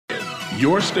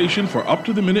Your station for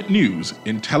up-to-the-minute news,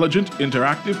 intelligent,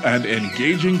 interactive, and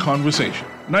engaging conversation.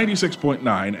 96.9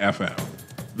 FM.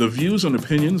 The views and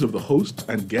opinions of the hosts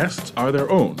and guests are their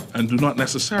own and do not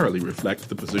necessarily reflect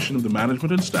the position of the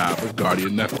management and staff of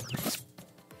Guardian Network.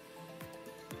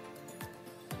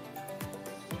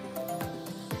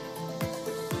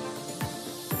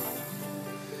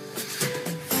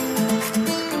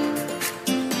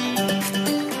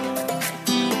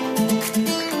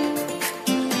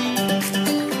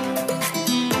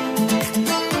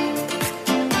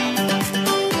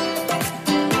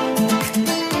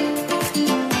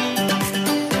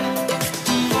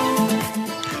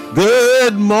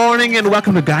 Good morning and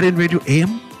welcome to Guardian Radio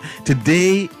AM.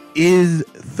 Today is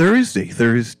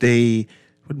Thursday.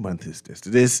 What month is this?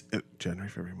 Today's January,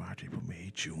 February, March, April,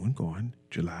 May, June,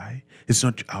 July. It's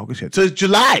not August yet. So it's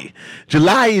July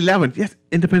 11th. Yes,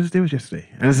 Independence Day was yesterday.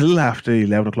 And it's a little after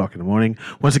 11 o'clock in the morning.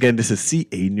 Once again, this is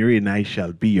C.A. Newry and I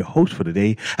shall be your host for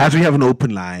today as we have an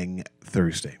open line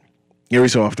Thursday. Every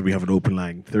so often we have an open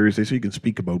line Thursday so you can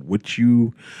speak about what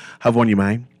you have on your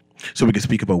mind. So we can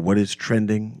speak about what is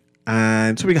trending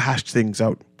and so we can hash things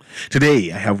out.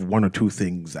 Today, I have one or two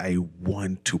things I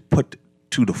want to put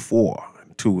to the fore,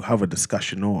 to have a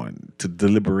discussion on, to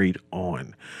deliberate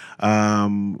on.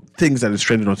 Things that is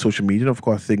trending on social media, and of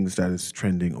course, things that is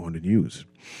trending on the news.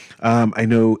 I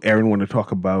know Aaron want to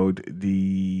talk about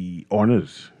the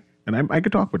honors, and I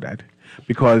could talk about that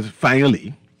because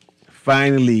finally,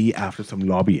 after some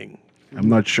lobbying, I'm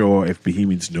not sure if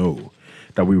Bahamians know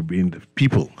that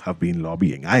people have been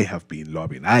lobbying. I have been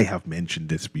lobbying. I have mentioned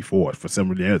this before for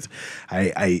several years.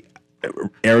 Aaron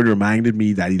reminded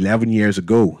me that 11 years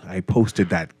ago, I posted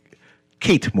that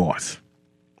Kate Moss,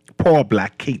 poor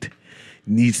black Kate,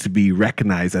 needs to be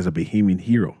recognized as a Bahamian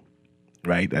hero,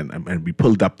 right? And we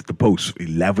pulled up the post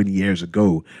 11 years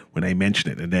ago when I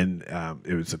mentioned it. And then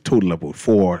it was a total of about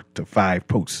 4 to 5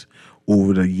 posts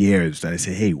over the years that I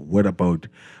say, hey, what about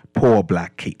poor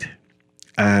black Kate?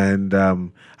 And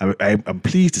I'm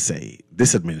pleased to say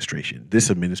this administration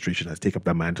has taken up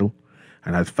that mantle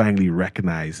and has finally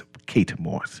recognized Kate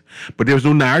Moss. But there's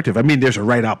no narrative. I mean, there's a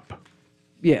write-up.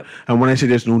 Yeah. And when I say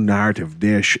there's no narrative,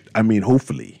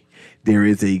 hopefully there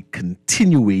is a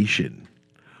continuation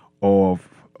of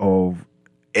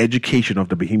education of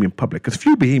the Bahamian public. Because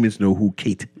few Bahamians know who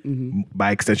Kate, by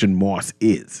extension, Moss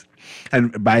is.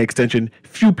 And by extension,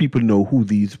 few people know who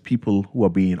these people who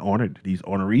are being honored, these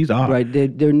honorees are. Right.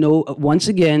 There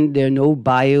are no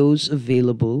bios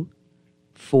available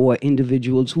for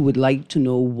individuals who would like to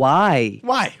know why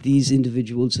these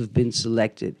individuals have been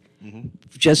selected. Mm-hmm.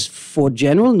 Just for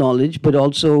general knowledge, but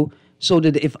also so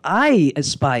that if I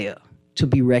aspire to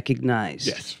be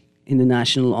recognized in the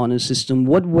national honor system,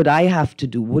 what would I have to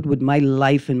do? What would my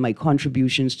life and my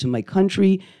contributions to my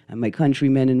country and my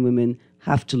countrymen and women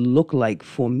have to look like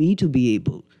for me to be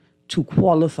able to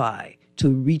qualify to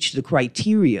reach the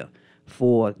criteria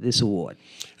for this award?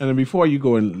 And then before you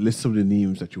go and list some of the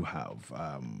names that you have,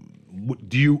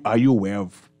 are you aware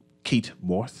of Kate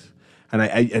Moss? And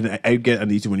I get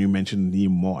uneasy when you mention the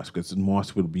name Moss because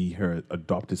Moss will be her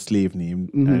adopted slave name,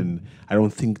 and I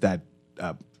don't think that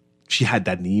she had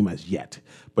that name as yet,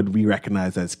 but we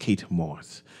recognize her as Kate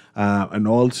Moss. And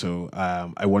also,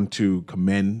 I want to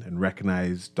commend and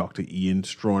recognize Dr. Ian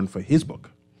Strawn for his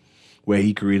book, where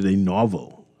he created a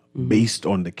novel based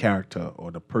on the character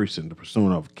or the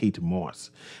persona of Kate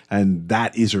Moss. And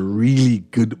that is a really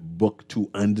good book to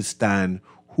understand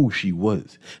who she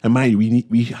was. And mind you,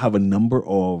 we have a number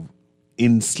of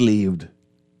enslaved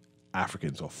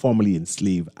Africans or formerly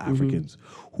enslaved Africans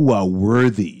who are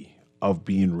worthy of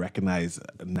being recognized.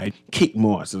 Kate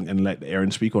Moss, and let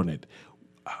Aaron speak on it,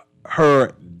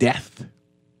 her death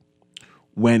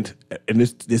went, in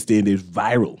this day and age,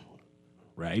 viral,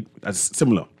 right? That's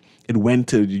similar. It went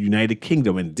to the United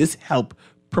Kingdom, and this helped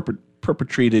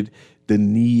perpetrated the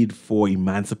need for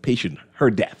emancipation,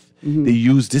 her death. They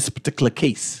used this particular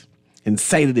case and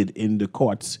cited it in the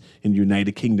courts in the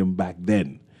United Kingdom back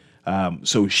then.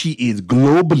 So she is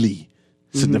globally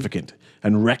significant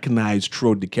and recognized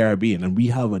throughout the Caribbean. And we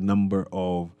have a number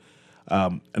of,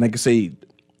 and I can say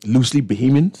loosely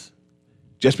Bahamians,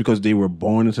 just because they were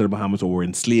born into the Bahamas or were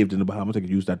enslaved in the Bahamas, I could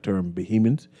use that term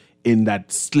Bahamians, in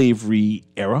that slavery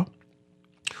era,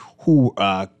 who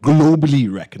are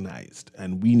globally recognized.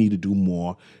 And we need to do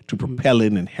more to propel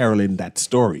in and herald in that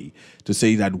story to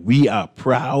say that we are a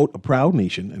proud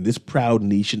nation, and this proud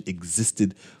nation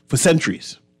existed for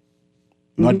centuries,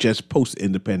 not just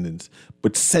post-independence,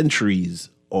 but centuries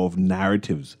of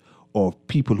narratives of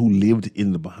people who lived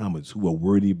in the Bahamas who are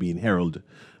worthy of being heralded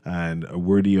and are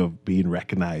worthy of being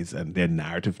recognized, and their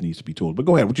narrative needs to be told. But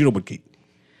go ahead, what do you know about Kate?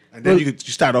 And then you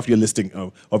start off your listing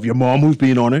of your mom who's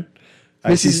being honored.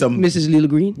 I see some Mrs. Lila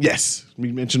Green? Yes,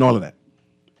 we mentioned all of that.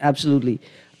 Absolutely.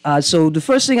 So the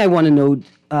first thing I want to note,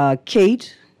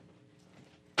 Kate,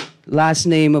 last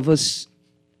name of a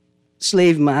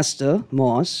slave master,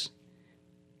 Moss,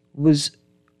 was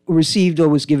received or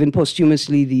was given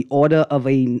posthumously the Order of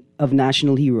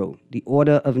National Hero. The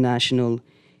Order of National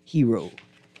Hero.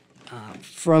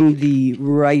 From the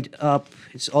write-up,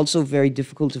 it's also very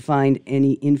difficult to find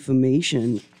any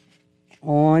information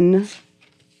on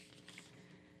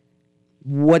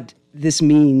what this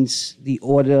means, the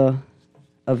Order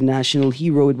of National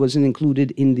Hero. It wasn't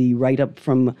included in the write-up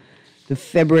from the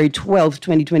February 12th,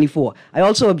 2024. I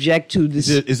also object to this.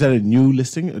 Is that a new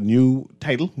listing, a new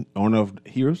title, Honor of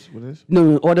Heroes? What is it?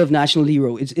 No, Order of National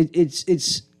Hero.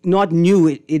 It's not new.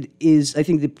 It is. I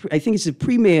think it's the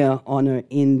premier honor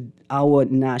in our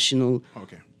national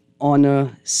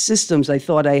honor systems. I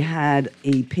thought I had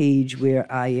a page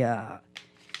where I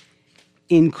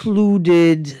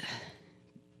included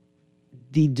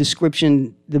the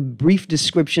description, the brief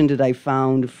description that I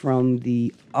found from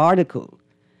the article.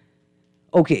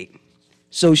 Okay,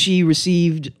 so she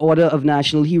received Order of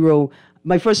National Hero.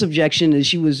 My first objection is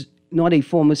she was not a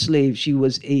former slave. She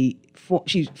was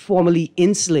she's formerly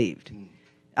enslaved.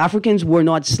 Africans were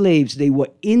not slaves. They were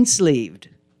enslaved.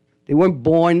 They weren't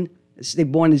born. They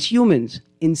were born as humans,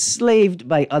 enslaved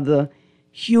by other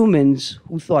humans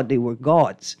who thought they were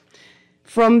gods.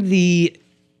 From the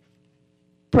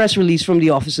press release from the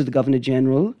Office of the Governor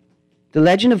General, the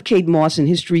legend of Kate Moss in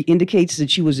history indicates that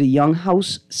she was a young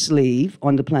house slave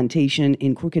on the plantation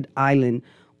in Crooked Island,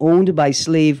 owned by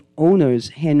slave owners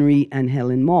Henry and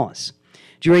Helen Moss.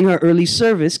 During her early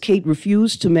service, Kate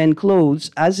refused to mend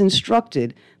clothes as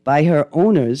instructed by her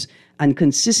owners and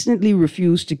consistently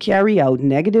refused to carry out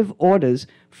negative orders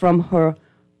from her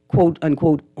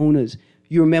quote-unquote owners.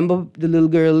 You remember the little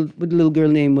girl, what the little girl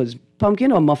name was?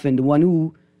 Pumpkin or Muffin? The one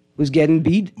who was getting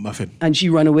beat? Muffin. And she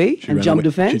ran away and jumped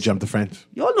the fence? She jumped the fence.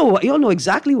 Y'all know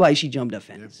exactly why she jumped the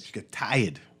fence. She got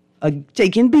tired.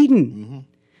 Taking beating. Mm-hmm.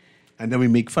 And then we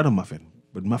make fun of Muffin.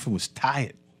 But Muffin was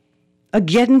tired.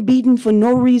 Getting beaten for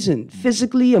no reason,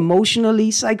 physically,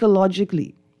 emotionally,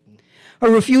 psychologically. Her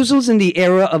refusals in the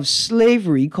era of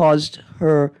slavery caused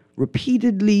her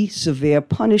repeatedly severe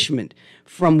punishment,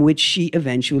 from which she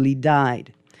eventually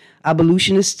died.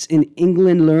 Abolitionists in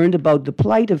England learned about the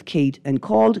plight of Kate and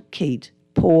called Kate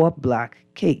Poor Black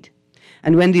Kate.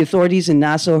 And when the authorities in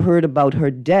Nassau heard about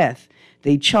her death,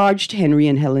 they charged Henry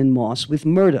and Helen Moss with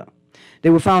murder. They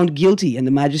were found guilty, and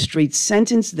the magistrate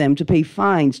sentenced them to pay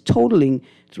fines totaling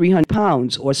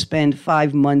 £300 or spend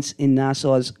 5 months in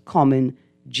Nassau's common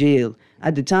jail.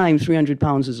 At the time,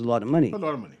 £300 is a lot of money. A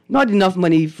lot of money. Not enough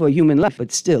money for human life,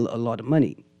 but still a lot of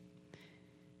money.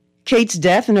 Kate's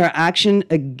death and her action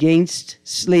against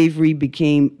slavery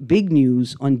became big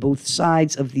news on both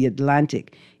sides of the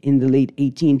Atlantic in the late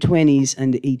 1820s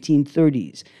and the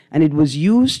 1830s, and it was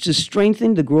used to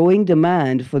strengthen the growing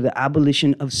demand for the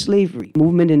abolition of slavery, a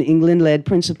movement in England led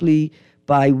principally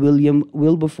by William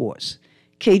Wilberforce.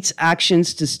 Kate's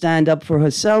actions to stand up for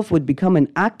herself would become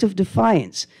an act of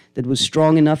defiance that was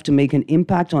strong enough to make an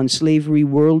impact on slavery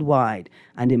worldwide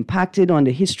and impacted on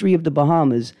the history of the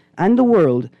Bahamas and the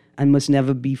world and must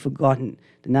never be forgotten.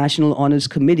 The National Honors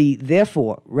Committee,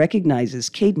 therefore, recognizes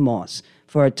Kate Moss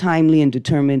for her timely and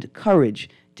determined courage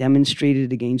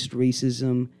demonstrated against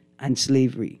racism and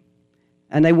slavery.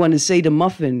 And I want to say to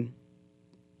Muffin,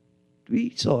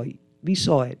 we saw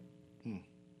it.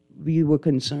 We were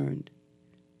concerned.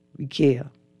 We care.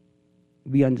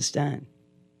 We understand.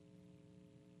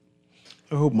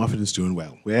 I hope Muffin is doing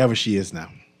well, wherever she is now.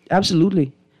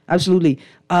 Absolutely. Absolutely.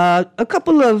 A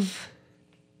couple of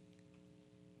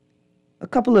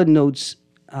notes,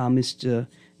 Mr.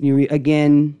 Newry.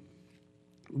 Again,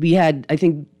 we had, I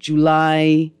think,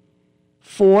 July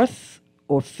 4th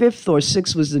or 5th or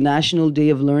 6th was the National Day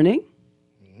of Learning.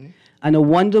 Mm-hmm. And a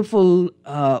wonderful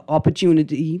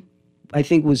opportunity, I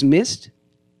think, was missed.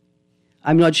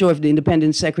 I'm not sure if the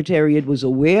Independent Secretariat was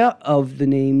aware of the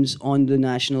names on the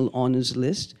National Honors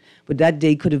List, but that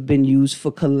day could have been used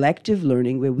for collective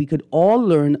learning where we could all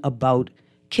learn about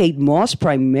Kate Moss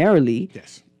primarily,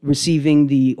 yes, receiving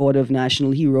the Order of National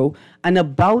Hero, and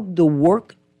about the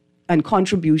work and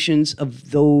contributions of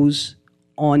those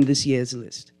on this year's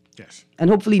list. Yes.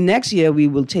 And hopefully next year we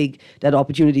will take that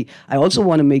opportunity. I also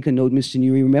want to make a note, Mr.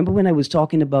 Newry. Remember when I was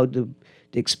talking about the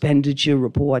expenditure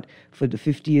report for the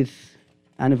 50th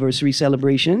anniversary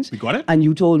celebrations? We got it? And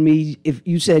you told me, if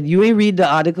you said you ain't read the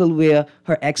article where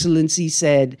Her Excellency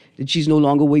said that she's no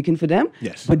longer working for them?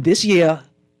 Yes. But this year,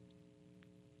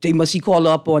 they must call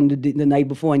up on the night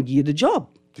before and give you the job.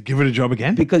 To give her the job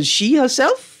again? Because she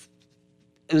herself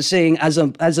was saying as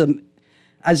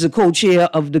a co-chair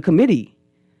of the committee.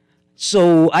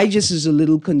 So I just is a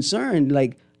little concerned,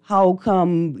 like, how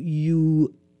come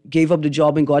you gave up the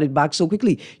job and got it back so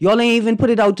quickly? Y'all ain't even put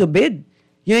it out to bid.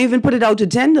 You ain't even put it out to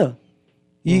tender.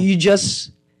 You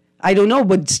just, I don't know,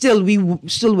 but still,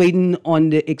 still waiting on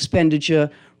the expenditure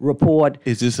report.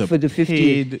 Is this a for the 50th.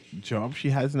 paid job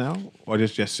she has now? Or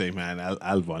just say, man,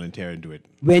 I'll volunteer and do it?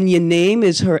 When your name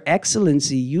is Her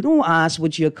Excellency, you don't ask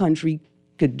what your country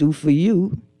could do for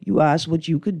you. You ask what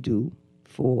you could do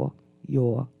for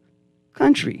your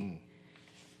country.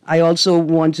 I also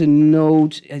want to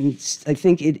note, and I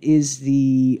think it is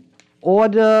the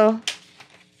Order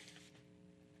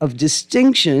of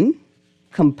Distinction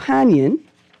Companion,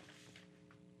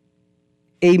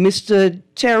 a Mr.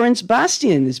 Terence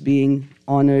Bastian is being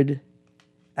honored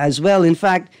as well. In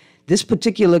fact, this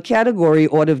particular category,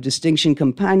 Order of Distinction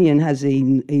Companion, has a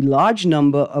large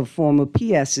number of former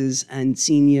PSs and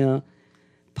senior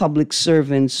public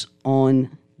servants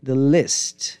on the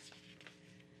list.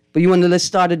 But let's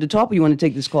start at the top, or you want to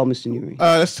take this call, Mr. Newry?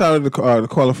 Let's start with the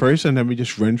caller first, and then we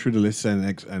just run through the list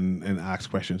and ask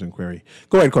questions and query.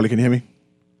 Go ahead, caller. Can you hear me?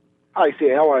 Hi,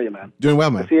 CA. How are you, man? Doing well,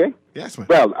 man. CA? Yes, man.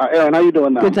 Well, Aaron, how you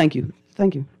doing now? Good, thank you.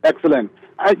 Thank you. Excellent.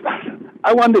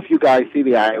 I wonder if you guys see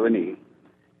the irony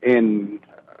in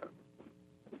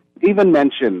even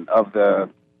mention of the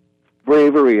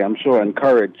bravery, I'm sure, and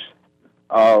courage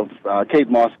of Kate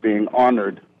Moss being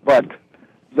honored, but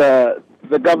the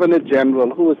Governor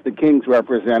General, who is the King's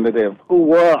representative, who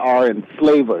were our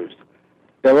enslavers,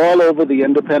 they're all over the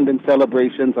independence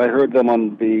celebrations. I heard them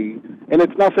and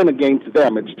it's nothing against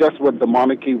them. It's just what the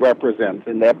monarchy represents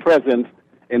and their presence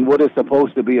in what is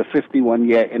supposed to be a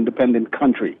 51-year independent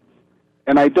country.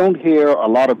 And I don't hear a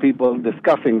lot of people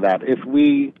discussing that. If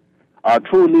we are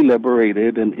truly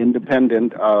liberated and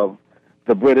independent of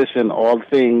the British and all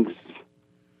things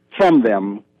from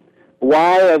them,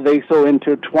 why are they so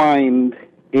intertwined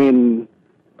in,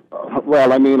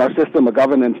 our system of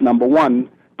governance, number one,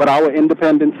 but our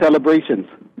independence celebrations?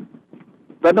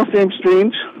 That don't seem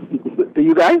strange to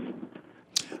you guys?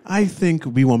 I think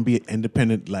we want to be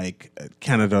independent like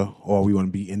Canada, or we want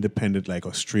to be independent like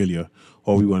Australia,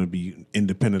 or we want to be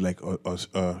independent like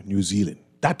New Zealand.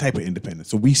 That type of independence.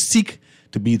 So we seek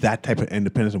to be that type of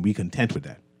independence, and we're content with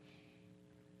that.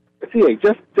 See,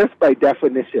 just by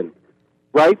definition,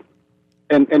 right?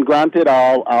 And granted,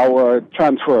 our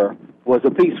transfer was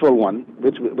a peaceful one,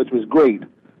 which was great.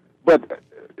 But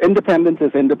independence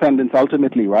is independence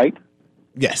ultimately, right?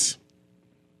 Yes.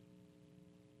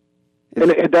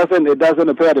 And it doesn't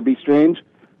appear to be strange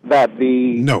that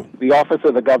the office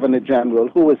of the Governor General,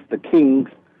 who is the King's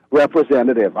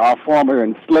representative, our former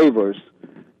enslavers,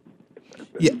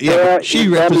 she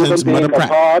represents Mother Pratt.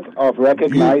 Part of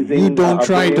recognizing you don't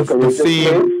try to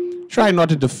defame. Try not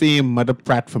to defame Mother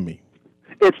Pratt for me.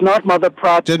 It's not Mother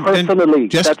Pratt personally.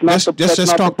 Just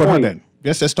talk about her then.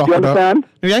 Just talk about her. Understand?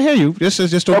 Yeah, I hear you. Just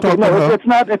don't talk about her.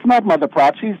 It's not Mother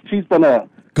Pratt. She's been a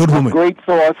good woman, great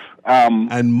source.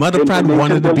 And Mother Pratt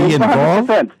wanted to be involved.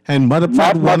 100%. And Mother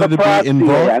Pratt wanted to be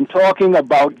involved. I'm talking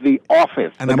about the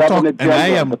office, and the Governor General, I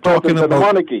am talking about the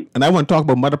monarchy. And I want to talk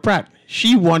about Mother Pratt.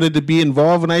 She wanted to be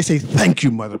involved, and I say thank you,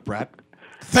 Mother Pratt.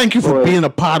 Thank you for being a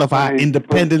part of our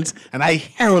independence, and I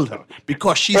herald her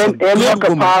because she's a good woman. In her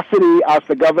capacity as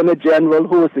the Governor General,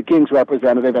 who is the King's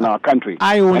representative in our country.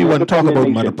 I only want to talk about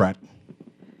Mother Pratt.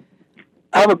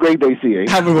 Have a great day, CA.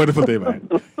 Have a wonderful day, man.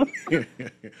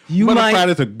 Mother Pratt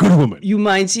is a good woman. You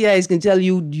mind, CIs can tell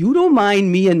you, you don't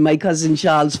mind me and my cousin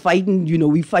Charles fighting. You know,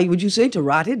 we fight, would you say, to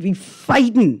rot it? We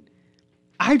fighting.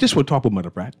 I just want to talk about Mother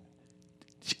Pratt.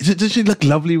 Does she look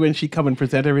lovely when she come and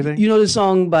present everything? You know the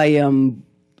song by,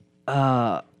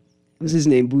 what's his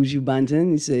name, Buju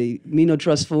Banton? He say, me no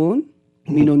trust phone,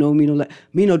 me no know, me no like,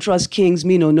 me no trust kings,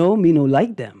 me no know, me no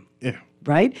like them. Yeah.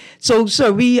 Right? So,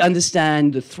 sir, we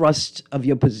understand the thrust of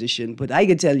your position, but I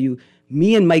can tell you,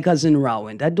 me and my cousin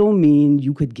rowing, that don't mean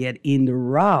you could get in the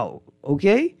row,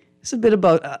 okay? It's a bit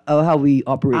about how we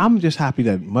operate. I'm just happy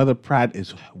that Mother Pratt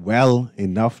is well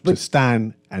enough to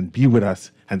stand and be with us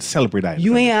and celebrate that.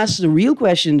 You ain't asked the real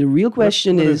question. The real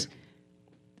question is,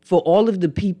 for all of the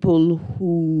people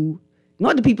who,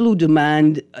 not the people who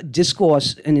demand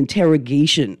discourse and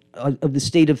interrogation of the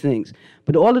state of things,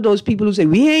 but all of those people who say,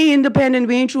 we ain't independent,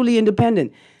 we ain't truly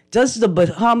independent. Does the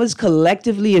Bahamas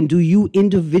collectively and do you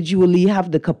individually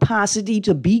have the capacity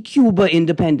to be Cuba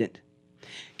independent?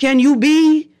 Can you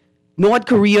be North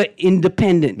Korea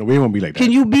independent? No, we won't be like that.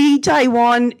 Can you be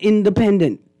Taiwan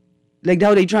independent? Like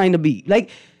how they trying to be?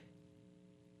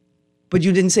 But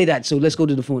you didn't say that, so let's go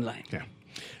to the phone line. Yeah.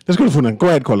 Let's go to the phone line. Go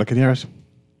ahead, caller. Can you hear us?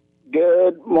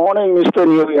 Good morning, Mr.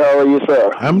 Newry. How are you,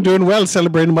 sir? I'm doing well,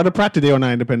 celebrating Mother Pratt today on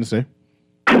our Independence Day.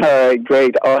 All right,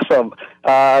 great, awesome.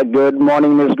 Good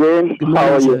morning, Ms. Green. Good morning,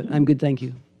 How are sir. you? I'm good, thank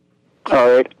you. All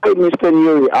right. Hey, Mr.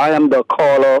 Newry, I am the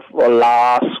caller for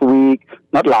last week.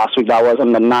 Not last week, that was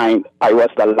on the 9th. I was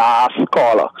the last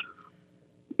caller.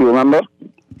 You remember?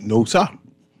 No, sir.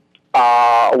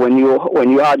 When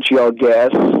you had your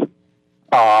guest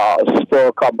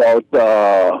spoke about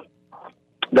the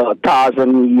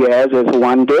 1,000 years is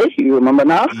one day. You remember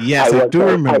now? Yes, I do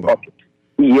remember.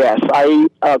 Yes,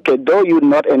 though you're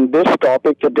not in this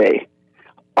topic today,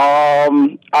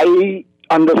 I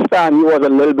understand you was a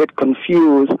little bit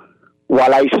confused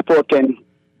while I spoke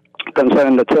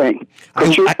concerning the thing.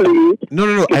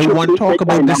 No. I want to talk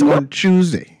about this on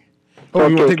Tuesday. Oh, okay,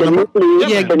 you want to take can you please,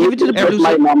 give it to the producer.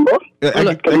 my number?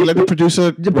 Let the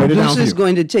producer The write it down producer for is you.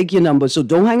 going to take your number, so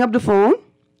don't hang up the phone,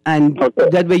 and Okay.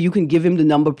 that way you can give him the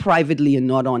number privately and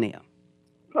not on air.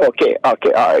 Okay, all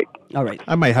right. All right.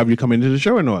 I might have you come into the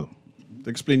show and all.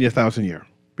 Explain your 1,000 year.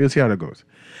 We'll see how that goes.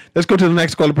 Let's go to the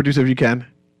next caller, producer, if you can.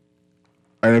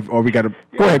 Or we got to...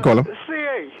 Go ahead, caller.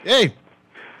 CA, Hey.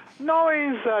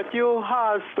 knowing that you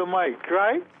has the mic,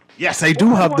 right? Yes, I do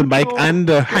have the mic and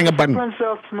the hang-up button.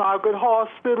 Princess Margaret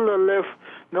Hospital to live,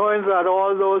 knowing that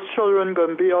all those children going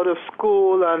to be out of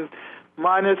school and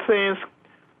minor things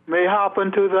may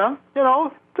happen to them. You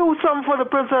know, do something for the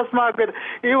Princess Margaret,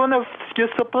 even if you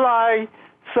supply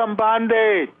some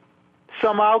Band-Aid,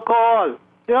 some alcohol.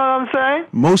 You know what I'm saying?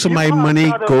 Most of my You money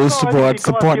can't goes start towards because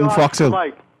you supporting have Fox the Hill.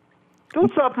 mic. Do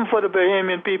something for the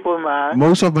Bahamian people, man.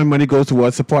 Most of my money goes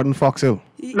towards supporting Fox Hill.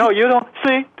 No, you don't.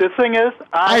 See, the thing is,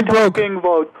 I'm broke. talking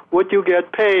about what you get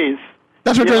paid.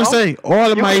 That's what You I'm know? saying.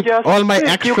 All my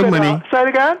extra money. Say it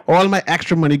again? All my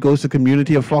extra money goes to the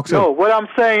community of Fox Hill. No, what I'm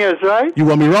saying is, right? You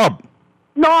want me robbed?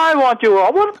 No, I want you.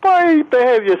 I want to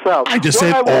behave yourself. I just What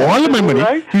said I want all you of my to do, money.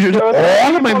 Right? You should There are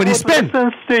all of my people money who spent.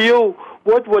 listens to you.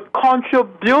 What would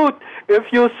contribute if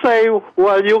you say,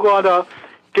 well, you're going to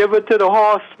give it to the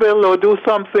hospital or do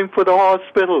something for the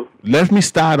hospital? Let me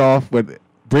start off with,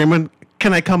 Bremen,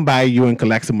 can I come by you and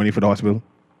collect some money for the hospital?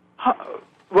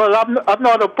 Well, I'm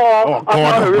not a poor, Oh, I'm God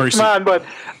not a have rich mercy. man, but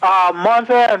month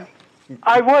end,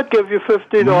 I would give you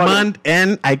 $50. Month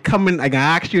end, I come in, I can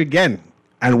ask you again.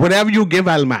 And whatever you give,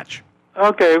 I'll match.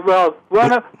 Okay, well,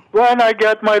 when I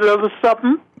get my little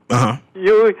something, Uh-huh.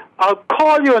 I'll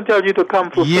call you and tell you to come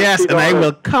for $50. Yes, and I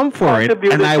will come for it,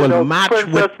 Contributed and I to will the match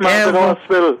Princess Margaret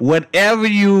Hospital. whatever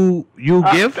you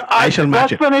give, I shall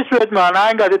match it. Let's finish with, man. I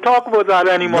ain't got to talk about that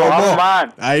anymore. No I'm more. a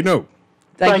man. I know.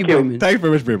 Thank Thank you, you. Bremen. Thank you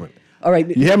very much, Bremen. All right.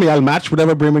 You hear me? I'll match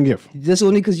whatever Bremen give. Just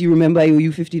only because you remember I owe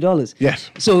you $50.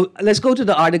 Yes. So let's go to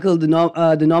the article. The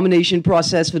nomination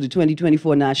process for the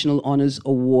 2024 National Honors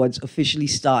Awards officially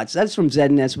starts. That's from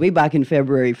ZNS way back in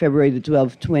February the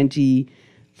 12th,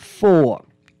 2024.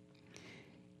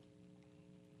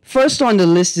 First on the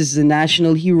list is the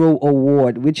National Hero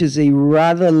Award, which is a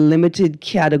rather limited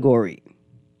category.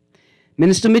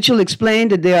 Minister Mitchell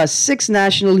explained that there are 6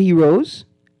 national heroes,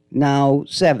 now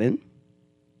 7.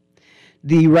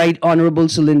 The Right Honorable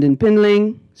Sir Lyndon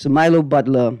Pinling, Sir Milo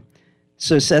Butler,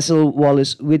 Sir Cecil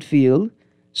Wallace Whitfield,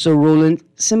 Sir Roland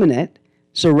Simonet,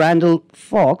 Sir Randall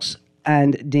Fox,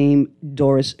 and Dame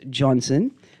Doris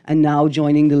Johnson. And now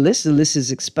joining the list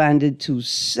is expanded to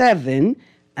 7,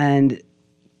 and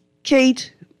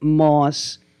Kate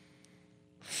Moss,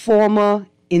 former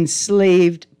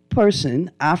enslaved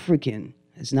person, African,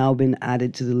 has now been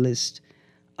added to the list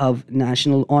of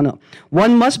national honor.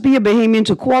 One must be a Bahamian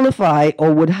to qualify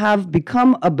or would have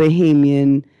become a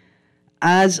Bahamian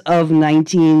as of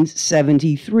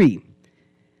 1973.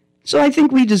 So I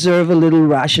think we deserve a little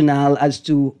rationale as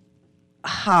to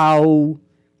how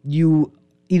you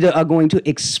either are going to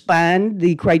expand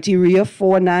the criteria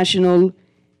for national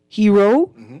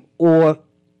hero or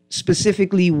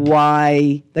specifically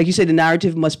why, like you said, the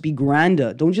narrative must be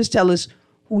grander. Don't just tell us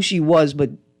who she was, but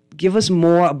give us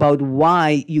more about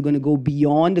why you're going to go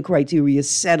beyond the criteria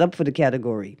set up for the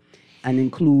category and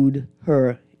include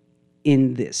her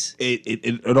in this.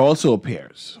 It also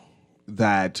appears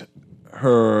that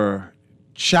her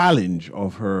challenge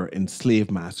of her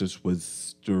enslaved masters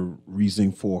was the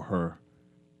reasoning for her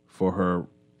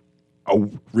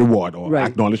reward or Right.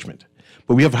 acknowledgement.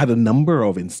 But we have had a number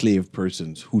of enslaved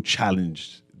persons who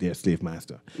challenged their slave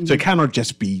master. So it cannot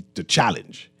just be the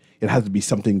challenge. It has to be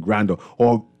something grander.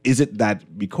 Or is it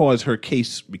that because her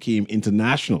case became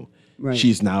international, Right.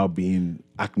 she's now being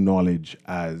acknowledged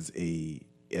as a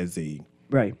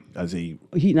Right. national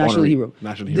National hero.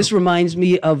 National hero. This reminds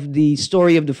me of the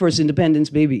story of the first independence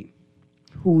baby,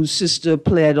 whose sister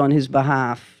pled on his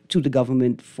behalf to the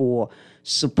government for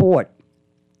support.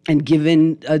 and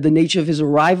given the nature of his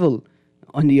arrival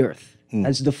on the earth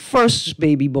as the first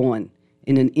baby born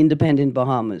in an independent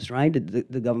Bahamas, right?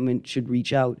 The government should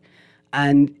reach out.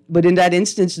 But in that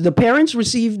instance, the parents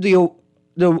received the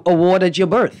award at your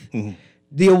birth.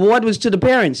 The award was to the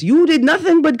parents. You did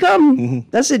nothing but come.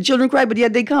 That's it. Children cry, but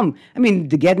yet they come. I mean,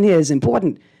 the getting here is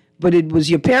important. But it was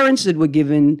your parents that were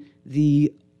given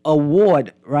the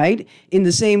award, right? In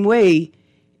the same way,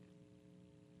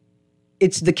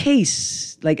 it's the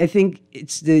case. Like, I think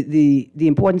it's the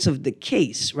importance of the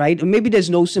case, right? Or maybe there's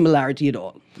no similarity at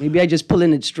all. Maybe I just pull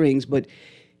in at strings. But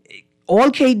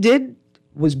all Kate did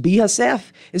was be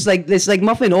herself. It's like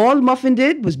Muffin. All Muffin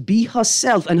did was be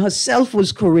herself. And herself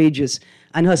was courageous.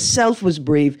 And herself was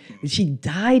brave. And she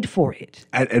died for it.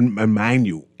 And mind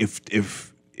you,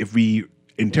 if we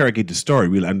interrogate the story,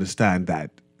 we'll understand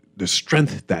that the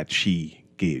strength that she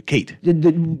gave, Kate.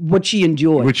 What she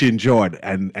endured. Which she endured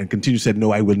and continued said,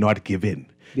 no, I will not give in.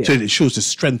 Yeah. So it shows the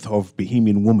strength of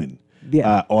Bahamian woman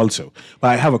also.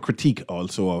 But I have a critique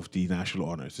also of the national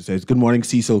honors. It says, good morning,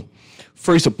 Cecil.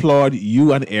 First, applaud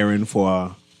you and Aaron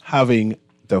for having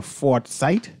the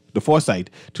foresight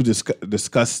to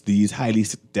discuss these highly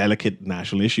delicate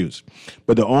national issues.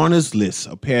 But the honors lists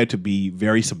appear to be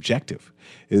very subjective.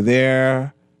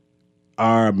 There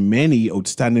are many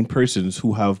outstanding persons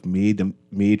who have made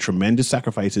tremendous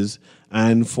sacrifices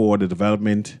and for the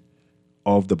development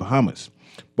of the Bahamas,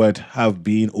 but have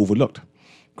been overlooked.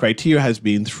 Criteria has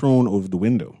been thrown over the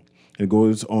window. It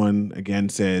goes on again,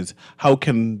 says, how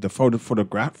can the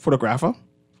photographer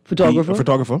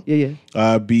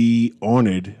be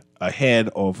honored ahead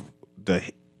of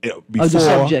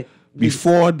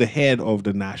before the head of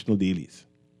the national dailies?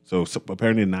 So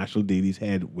apparently the national dailies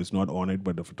head was not honored,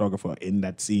 but the photographer in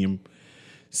that same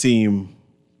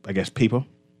I guess paper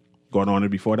got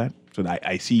honored before that. So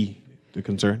I see the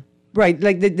concern. Right,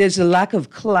 like there's a lack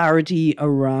of clarity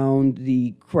around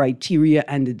the criteria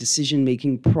and the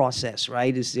decision-making process,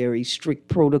 right? Is there a strict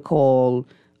protocol?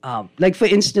 Like, for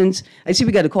instance, I see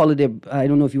we got a caller there. I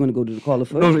don't know if you want to go to the caller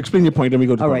first. No, explain your point, then we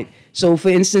go to the caller. All right. So, for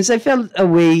instance, I felt a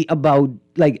way about,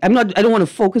 like, I don't want to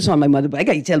focus on my mother, but I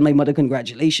got to tell my mother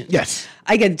congratulations. Yes.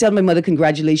 I got to tell my mother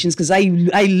congratulations because I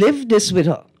lived this with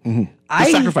her. Mm-hmm.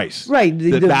 The sacrifice. Right.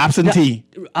 The absentee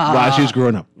while she was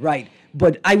growing up. Right.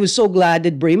 But I was so glad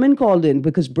that Brayman called in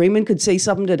because Brayman could say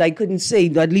something that I couldn't say,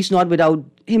 at least not without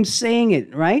him saying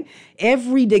it, right?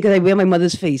 Every day, because I wear my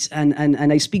mother's face and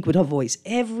I speak with her voice.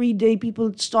 Every day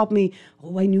people stop me.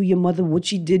 Oh, I knew your mother, what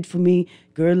she did for me.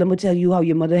 Girl, let me tell you how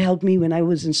your mother helped me when I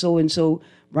was in so,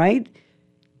 right?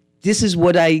 This is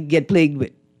what I get plagued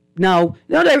with. Now,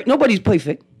 nobody's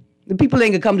perfect. The people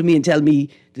ain't going to come to me and tell me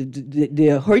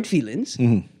their hurt feelings.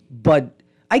 Mm-hmm. But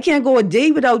I can't go a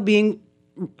day without being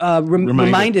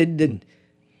reminded that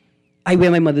I wear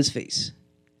my mother's face.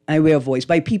 I wear a voice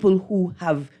by people who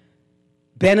have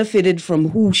benefited from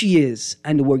who she is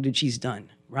and the work that she's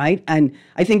done, right? And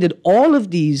I think that all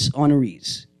of these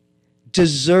honorees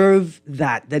deserve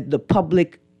that the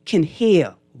public can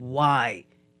hear why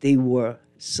they were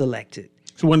selected.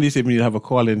 So one day you need to have a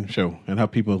call-in show and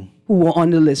have people who were on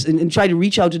the list and try to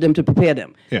reach out to them to prepare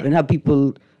them and have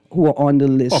people who are on the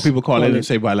list. Or people call in and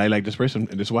say, well, I like this person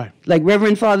and this is why. Like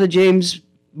Reverend Father James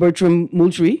Bertram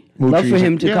Moultrie. Love for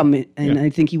him to come in, and I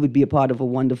think he would be a part of a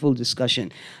wonderful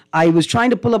discussion. I was trying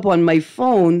to pull up on my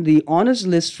phone the honors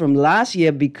list from last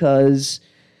year because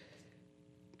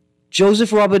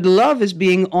Joseph Robert Love is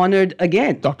being honored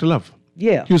again. Dr. Love?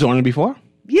 Yeah. He was honored before?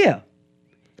 Yeah.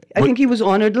 I think he was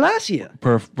honored last year.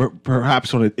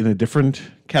 Perhaps in a different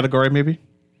category, maybe?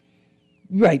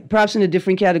 Right, perhaps in a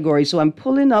different category. So I'm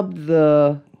trying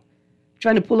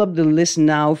to pull up the list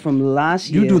now from last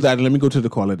year. You do that and let me go to the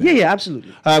caller then. Yeah,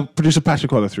 absolutely. Producer Patrick,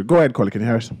 caller through. Go ahead, caller. Can you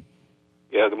hear us?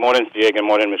 Yeah, good morning, CA. Good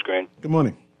morning, Miss Green. Good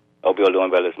morning. Hope you're all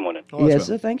doing well this morning. Yes,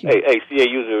 sir, thank you. Hey, CA,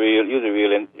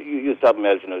 you're something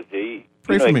else, see.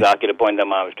 Pray for exactly the point that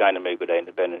I was trying to make with the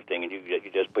independence thing, and you're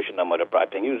just pushing them other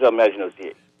pride thing. You something else,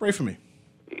 CA. Pray for me.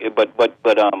 But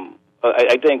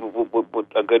I think what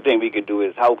a good thing we could do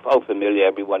is how familiar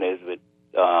everyone is with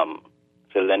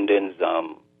Sir Lyndon's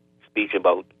speech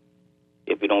about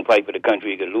if you don't fight for the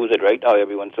country, you can lose it, right? How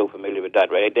everyone's so familiar with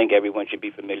that, right? I think everyone should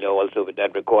be familiar also with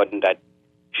that recording that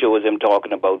shows him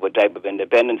talking about what type of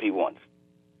independence he wants.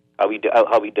 How he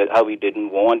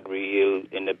didn't want real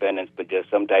independence, but just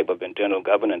some type of internal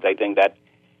governance. I think that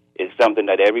is something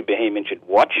that every Bahamian should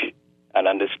watch and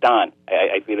understand.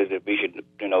 I feel as if we should,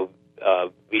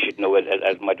 we should know it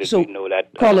as much as we know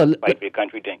that fight for the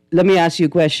country thing. Let me ask you a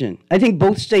question. I think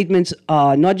both statements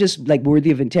are not just like worthy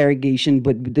of interrogation,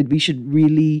 but that we should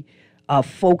really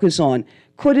focus on.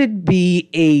 Could it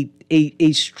be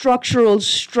a structural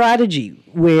strategy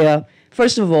where,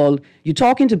 first of all, you're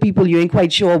talking to people, you ain't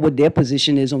quite sure what their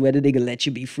position is on whether they can let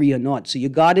you be free or not. So you're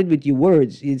guarded with your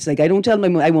words. It's like, I don't tell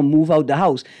them I want to move out the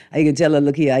house. I can tell her,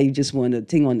 look here, I just want a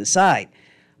thing on the side.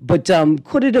 But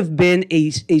could it have been a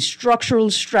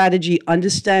structural strategy,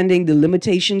 understanding the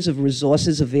limitations of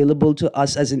resources available to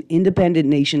us as an independent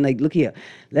nation? Like, look here,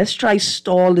 let's try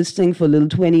stall this thing for a little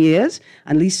 20 years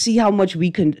and at least see how much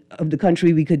of the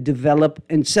country we could develop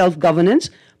in self-governance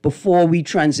before we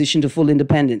transition to full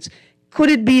independence.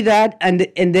 Could it be that? And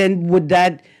then would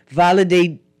that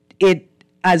validate it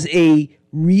as a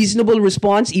reasonable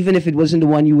response, even if it wasn't the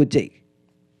one you would take?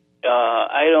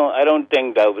 I don't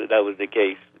think that was the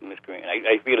case, Ms. Green.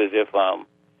 I feel as if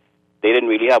they didn't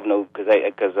really have no, because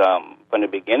from the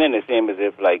beginning it seemed as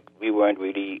if like we weren't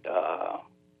really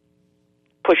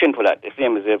pushing for that. It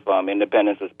seemed as if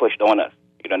independence was pushed on us.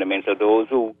 You know what I mean? So those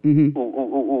who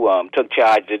took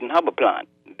charge didn't have a plan.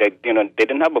 They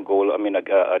didn't have a goal. I mean,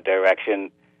 a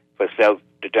direction for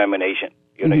self-determination.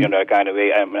 You know, that kind of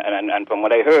way. And from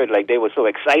what I heard, like they were so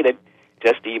excited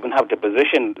just to even have the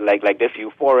position like this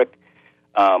euphoric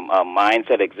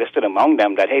mindset existed among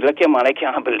them that, hey, look here, man, I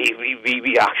can't believe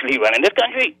we actually running this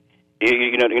country.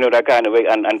 You know that kind of way.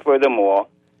 And furthermore,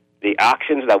 the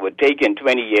actions that were taken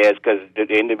 20 years, because the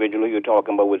individual you're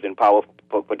talking about was in power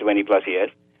for 20 plus years,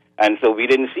 and so we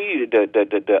didn't see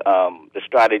the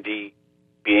strategy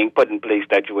being put in place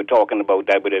that you were talking about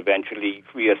that would eventually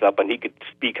free us up and he could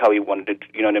speak how he wanted it,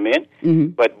 you know what I mean? Mm-hmm.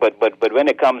 But when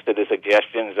it comes to the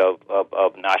suggestions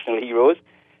of national heroes,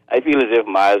 I feel as if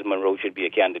Miles Monroe should be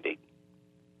a candidate.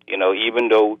 You know, even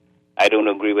though I don't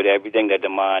agree with everything that the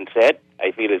man said,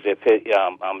 I feel as if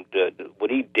what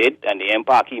he did and the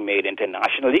impact he made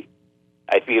internationally,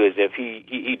 I feel as if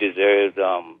he deserves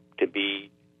to be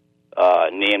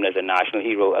named as a national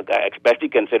hero, especially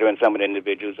considering some of the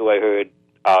individuals who I heard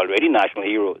are already national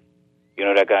heroes. You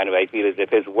know, that kind of, I feel as if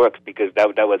his works, because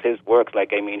that was his works.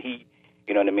 Like, I mean, he,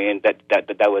 you know what I mean, that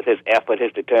was his effort,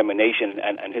 his determination,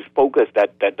 and his focus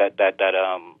that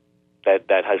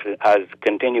has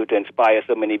continued to inspire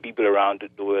so many people around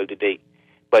the world today.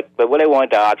 But what I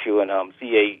wanted to ask you and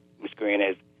CA, Ms. Green,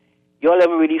 is, you all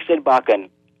ever really sit back and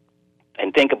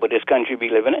think about this country we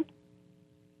live in?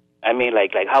 I mean,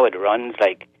 like how it runs,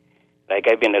 like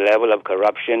I mean, the level of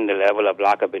corruption, the level of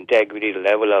lack of integrity, the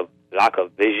level of lack of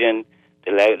vision,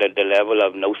 the level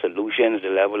of no solutions, the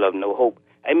level of no hope.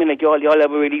 I mean, like y'all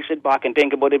ever really sit back and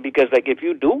think about it? Because like if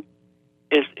you do,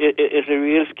 it's a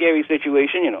real scary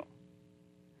situation, you know.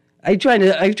 I trying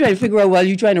to figure out while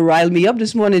you're trying to rile me up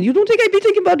this morning. You don't think I'd be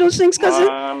thinking about those things, cousin?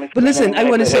 But listen, I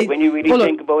want to say, when you really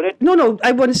think about it. No,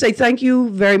 I want to say thank you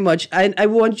very much. I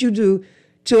want you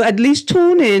to at least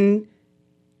tune in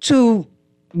to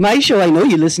my show. I know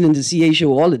you're listening to CA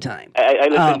show all the time. I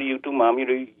listen to you too, Mom.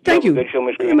 You thank you. Good show,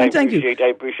 Ms. Green. I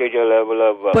appreciate your level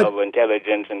of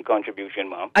intelligence and contribution,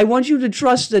 Mom. I want you to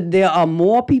trust that there are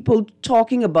more people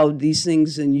talking about these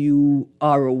things than you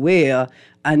are aware,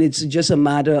 and it's just a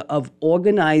matter of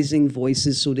organizing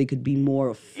voices so they could be more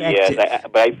effective. Yes,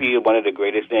 but I feel one of the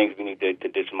greatest things we need to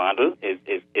dismantle is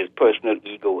personal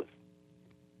egos.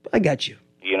 I got you.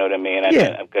 You know what I mean?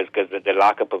 Yeah. Because the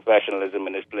lack of professionalism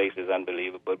in this place is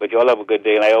unbelievable. But you all have a good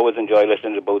day, and I always enjoy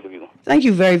listening to both of you. Thank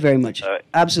you very, very much.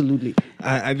 Absolutely.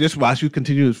 I just, whilst you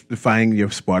continue defying your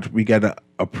spot, we got to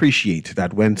appreciate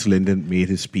that when Lyndon made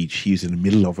his speech, he's in the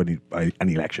middle of an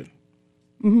election.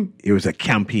 Mm-hmm. It was a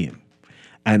campaign.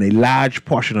 And a large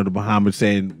portion of the Bahamas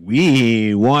saying,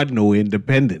 we want no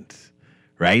independence,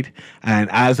 right? And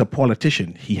as a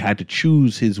politician, he had to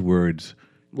choose his words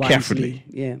carefully,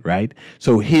 right?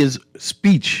 So his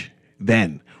speech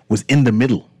then was in the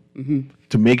middle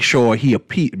to make sure he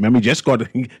appealed. Remember, he just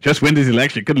won this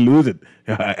election, couldn't lose it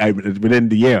within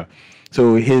the year.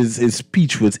 So his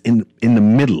speech was in the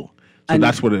middle. So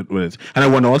that's what it was. And I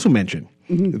want to also mention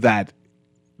that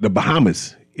the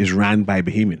Bahamas is ran by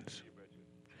Bahamians.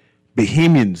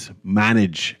 Bahamians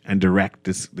manage and direct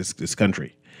this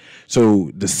country. So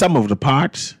the sum of the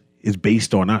parts is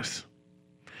based on us.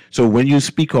 So when you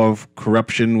speak of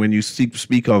corruption, when you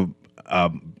speak of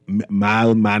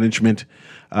malmanagement,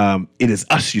 it is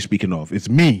us you're speaking of. It's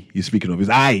me you're speaking of. It's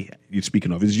I you're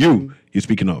speaking of. It's you you're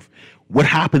speaking of. What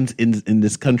happens in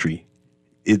this country,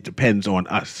 it depends on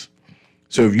us.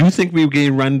 So if you think we're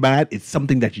getting run bad, it's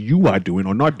something that you are doing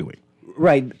or not doing.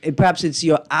 Right. Perhaps it's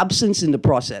your absence in the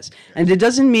process. And it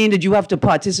doesn't mean that you have to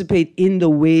participate in the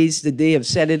ways that they have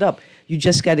set it up. You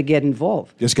just got to get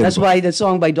involved. Just get That's involved. why the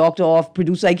song by Dr. Off,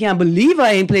 producer, I can't believe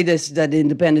I ain't played that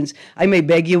Independence. I may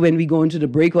beg you when we go into the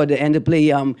break or the end to play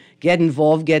Get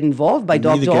Involved by You need to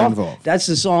Dr. get Off. involved. That's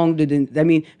the song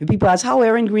when people ask how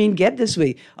Aaron Green get this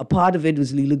way, a part of it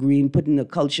was Leela Green putting a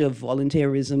culture of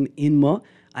volunteerism in Ma.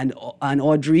 And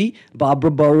Audrey,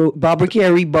 Barbara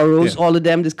Carey Burroughs, all of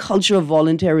them, this culture of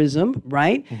volunteerism,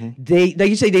 right? They, like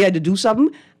you say, they had to do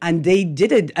something, and they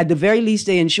did it. At the very least,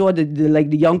 they ensured that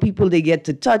the young people they get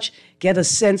to touch get a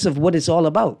sense of what it's all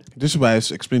about. This is why I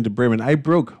explained to Bremen, I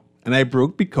broke. And I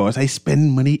broke because I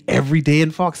spend money every day in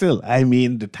Fox Hill. I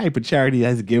mean, the type of charity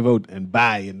I give out and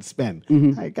buy and spend.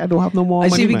 I don't have no more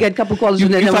money. I see we man. get a couple calls. You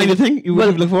find the thing you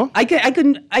would look for?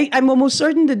 I'm almost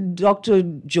certain that Dr.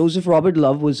 Joseph Robert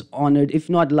Love was honored, if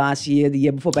not last year, the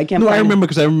year before. But I can't. No, find I remember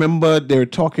because I remember they were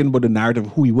talking about the narrative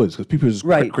of who he was because people was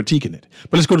critiquing it.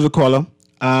 But let's go to the caller.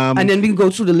 And then we can go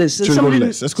through the list. Let's go through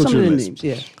the list. Names,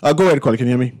 yeah. Go ahead, caller. Can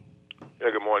you hear me? Yeah,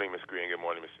 good morning, Ms. Green. Good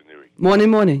morning, Mr. Newry.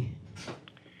 Morning.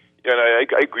 Yeah, and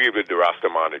I agree with the Rasta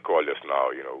man that called us now.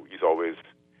 You know, he's always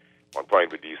on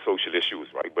point with these social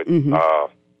issues, right? But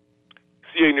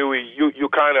C.A. Newry, you're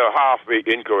kind of halfway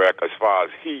incorrect as far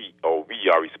as he or we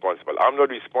are responsible. I'm not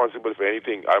responsible for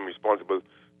anything. I'm responsible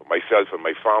for myself and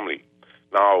my family.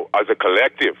 Now, as a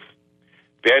collective,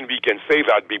 then we can say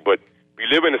that, but we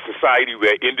live in a society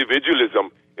where individualism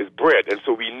is bred, and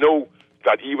so we know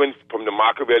that even from the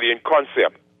Machiavellian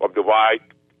concept of divide,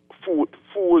 fool,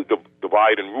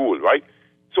 divide, and rule, right?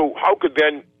 So how could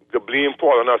then the blame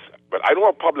fall on us? But I don't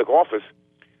have public office,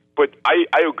 but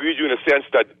I agree with you in a sense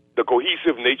that the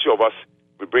cohesive nature of us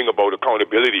will bring about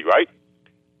accountability, right?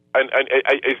 And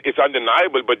it's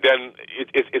undeniable, but then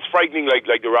it's frightening, like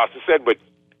the Rasta said. But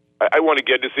I want to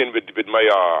get this in with my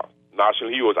national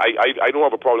heroes. I don't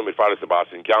have a problem with Father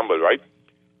Sebastian Campbell, right?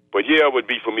 But here would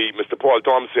be for me Mr. Paul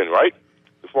Thompson, right?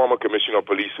 The former commissioner of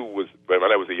police who was, when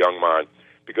I was a young man.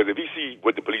 Because if he see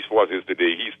what the police force is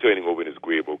today, he's turning over in his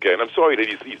grave, okay? And I'm sorry that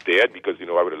he's dead because, I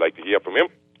would have liked to hear from him.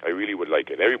 I really would like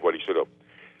it. Everybody should have.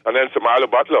 And then Samala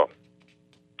Butler.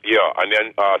 Yeah, and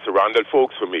then Sir Randall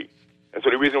Folks for me. And so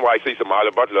the reason why I say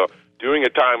Samala Butler, during a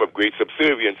time of great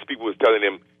subservience, people was telling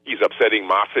him he's upsetting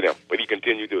mass of them, but he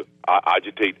continued to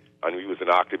agitate, and he was an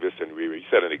activist, and he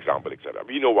set an example, etc.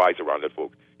 We know why Sir Randall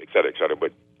Folks, etc., etc.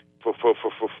 But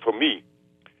for me,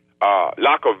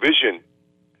 lack of vision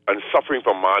and suffering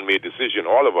from man-made decision,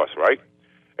 all of us, right?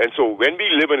 And so when we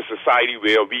live in a society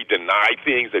where we deny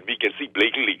things that we can see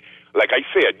blatantly, like I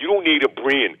said, you don't need a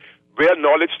brain. Where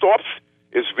knowledge stops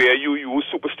is where you use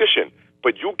superstition.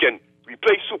 But you can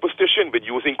replace superstition with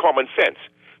using common sense.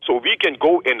 So we can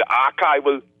go in the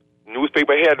archival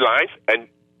newspaper headlines and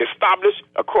establish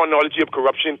a chronology of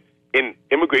corruption in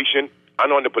immigration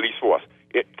and on the police force.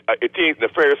 It seems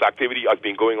nefarious activity has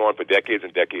been going on for decades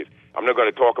and decades. I'm not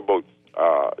going to talk about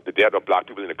the death of black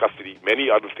people in the custody, many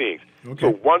other things. Okay.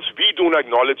 So once we do not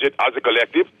acknowledge it as a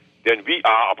collective, then we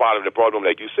are a part of the problem,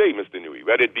 like you say, Mr. Newry,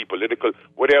 whether it be political,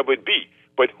 whatever it be.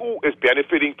 But who is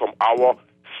benefiting from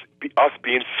us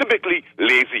being civically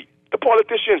lazy? The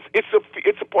politicians. It's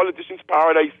a politician's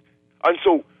paradise. And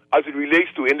so, as it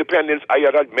relates to independence, I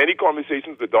had many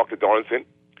conversations with Dr. Donaldson,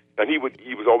 and he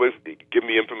was always give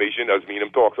me information. I was meeting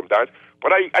him talk sometimes,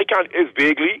 but I can't. It's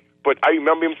vaguely, but I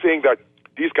remember him saying that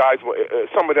these guys were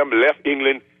some of them left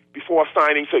England before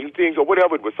signing certain things or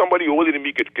whatever. It was somebody older than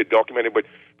me could document it. But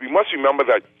we must remember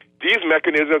that these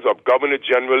mechanisms of Governor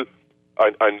General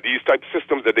and these type of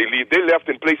systems that they left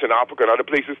in place in Africa and other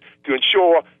places to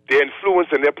ensure their influence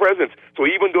and their presence. So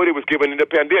even though they was given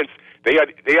independence, they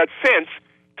had sense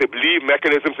to leave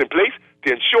mechanisms in place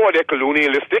to ensure their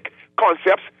colonialistic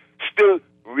concepts still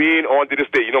reign on to this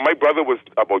day. My brother was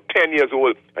about 10 years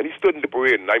old, and he stood in the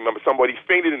parade, and I remember somebody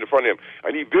fainted in the front of him,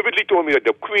 and he vividly told me that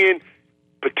the Queen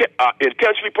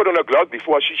intentionally put on her gloves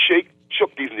before she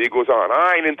shook these Negroes on.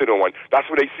 I ain't into no one. That's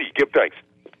what I see. Give thanks.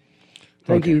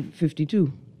 Thank you, 52.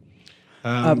 You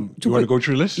want to go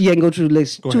through the list? Yeah, go through the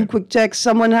list. Two quick texts.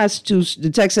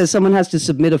 The text says someone has to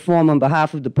submit a form on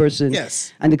behalf of the person.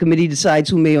 Yes. And the committee decides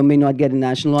who may or may not get a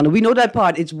national honor. We know that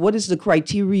part. It's what is the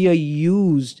criteria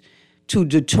used to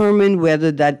determine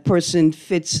whether that person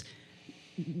fits,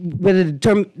 whether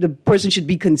the person should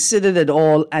be considered at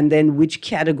all, and then which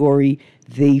category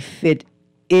they fit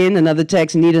in. Another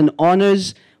text, need an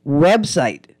honors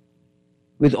website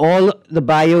with all the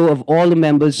bio of all the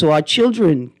members so our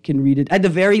children can read it, at the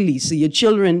very least, so your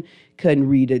children can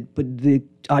read it, but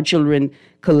our children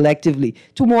collectively.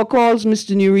 Two more calls,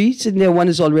 Mr. Newry, sitting there, one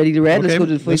is already read. Okay. Let's go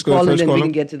to the first caller, and then we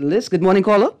can get to the list. Good morning,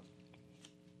 caller.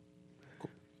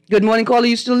 Good morning, caller,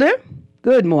 you still there?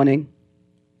 Good morning.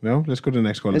 No, let's go to the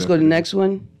next caller. Let's go to the next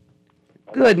one.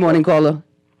 Good morning, caller.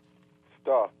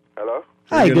 Star, hello?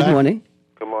 Hi, good morning.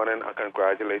 Good morning. I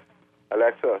congratulate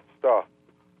Alexa, Star.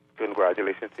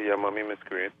 Congratulations to your mommy, Miss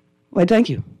Green. Why, thank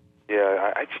you.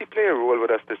 Yeah, she played a role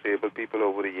with us disabled people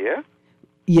over the years.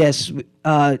 Yes,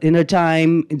 in her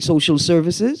time in social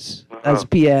services as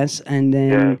PS, and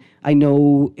then I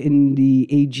know in the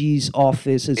AG's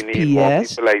office as We need more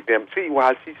PS. people like them. See,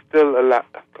 while she's still alive,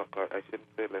 I shouldn't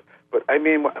say that, but I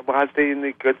mean, while they in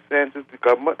the good sense of the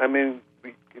government, I mean,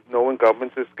 knowing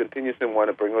governments is continuous and want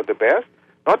to bring out the best,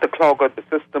 not to clog out the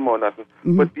system or nothing,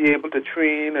 but be able to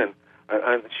train and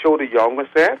show the younger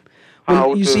set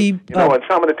how and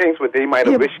some of the things what they might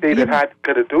have wished they could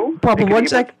have do. Papa, one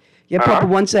sec. Papa,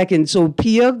 1 second. So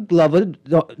Pia Glover,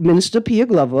 Minister Pia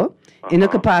Glover, in her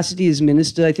capacity as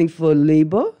Minister, I think, for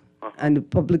Labor and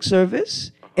Public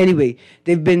Service. Anyway,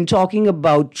 they've been talking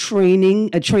about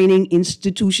a training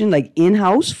institution like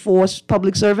in-house for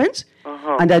public servants.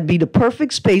 And that'd be the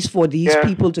perfect space for these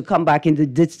people to come back into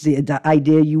the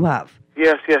idea you have.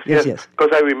 Yes.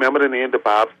 Because I remember the name,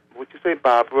 what'd you say,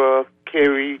 Barbara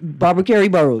Carey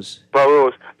Burrows.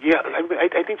 Yeah,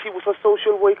 I think she was a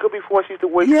social worker before. She's the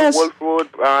worker from Wolf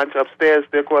Road branch upstairs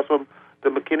there across from the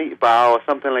McKinney Bar or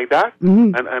something like that.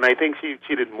 And I think she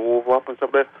did move up and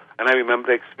stuff like that. And I remember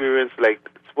the experience, like,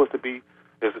 it's supposed to be,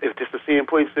 it's just the same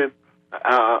person,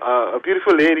 a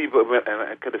beautiful lady, and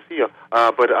I couldn't see her,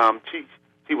 but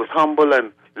she was humble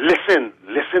and listen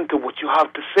to what you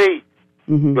have to say.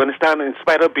 You understand? In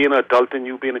spite of being an adult and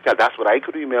you being a child, that's what I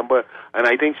could remember. And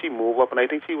I think she moved up, and I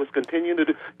think she was continuing to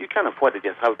do. You can't afford to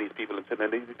just have these people and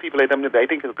these people like them. I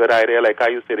think it's a good idea. Like how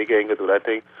you say, they're going to do that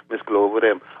thing, Miss Glover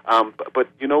them. But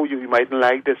you know, you mightn't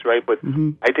like this, right? But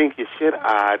I think you should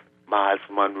add Miles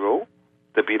Monroe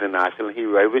to be the national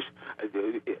hero. I wish,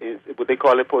 what they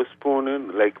call it,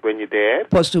 postponing, like when you're dead.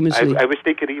 Posthumously. I wish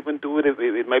they could even do it.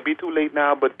 It might be too late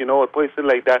now, but, you know, a person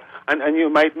like that. And you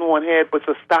might know on head, but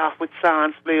so staff with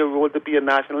science play a role to be a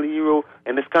national hero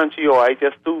in this country, or I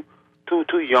just too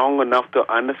young enough to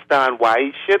understand why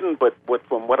he shouldn't. But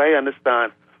from what I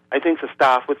understand, I think the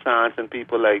staff with science and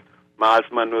people like Miles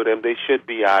Monroe, they should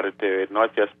be added to it,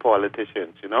 not just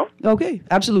politicians, you know? Okay,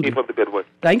 absolutely. Keep up the good work.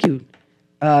 Thank you.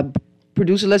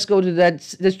 Producer, let's go to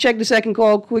that. Let's check the second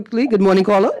call quickly. Good morning,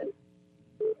 caller.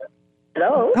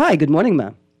 Hello. Hi, good morning,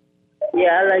 ma'am.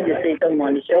 Yeah, I'd like to say something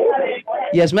on the show.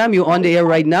 Yes, ma'am, you're on the air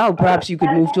right now. Perhaps you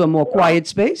could move to a more quiet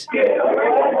space.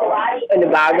 In the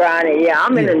background,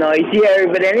 I'm in a noisy area,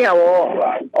 but anyhow,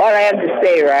 all I have to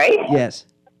say, right? Yes.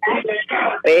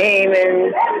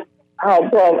 Bahamians,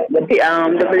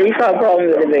 the police have a problem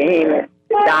with the Bahamians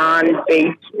down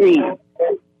Bay Street.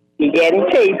 You're getting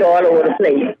chased all over the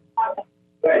place.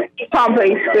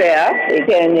 Pompey Square, you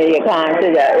can't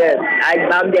say that.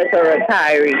 I'm just a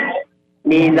retiree.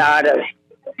 These others.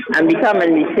 And we come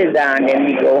and we sit down and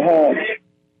we go home.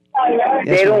 Yes,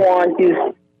 they don't want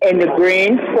you in the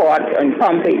green spot on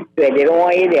Pompey Square. They don't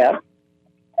want you there.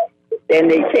 Then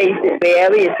they chase it.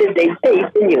 Wherever you sit, they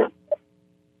chasing you.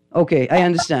 Okay, I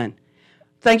understand.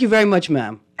 Thank you very much,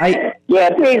 ma'am. Yeah,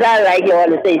 please, I'd like you all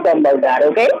to say something about that,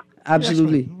 okay?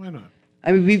 Absolutely. Why not?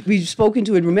 I mean, we've spoken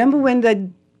to it. Remember when that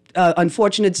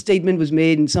unfortunate statement was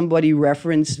made and somebody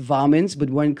referenced varmints but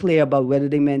weren't clear about whether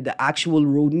they meant the actual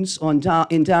rodents in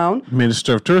town?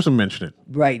 Minister of Tourism mentioned it.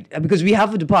 Right, because we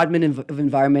have a Department of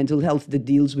Environmental Health that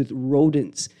deals with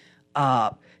rodents.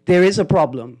 There is a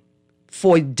problem.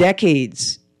 For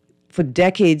decades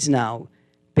now,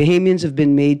 Bahamians have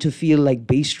been made to feel like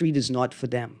Bay Street is not for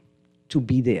them to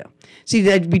be there. See,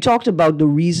 that we talked about the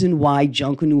reason why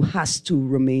Junkanoo has to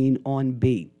remain on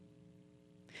Bay.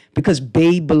 Because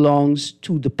Bay belongs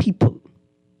to the people,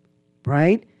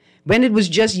 right? When it was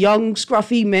just young,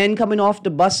 scruffy men coming off the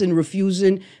bus and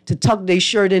refusing to tuck their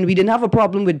shirt in, we didn't have a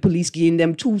problem with police giving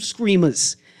them 2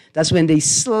 screamers. That's when they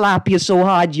slap you so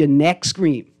hard, your neck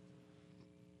scream.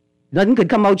 Nothing could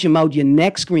come out your mouth, your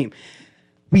neck scream.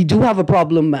 We do have a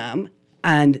problem, ma'am,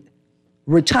 and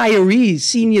retirees,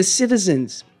 senior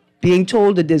citizens, being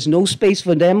told that there's no space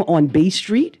for them on Bay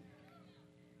Street.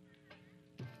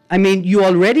 I mean, you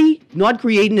already not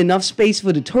creating enough space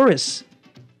for the tourists,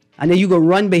 and then you go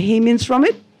run Bahamians from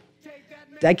it?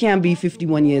 That can't be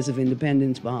 51 years of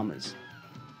independence, Bahamas.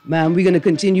 Ma'am, we're going to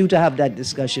continue to have that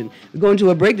discussion. We're going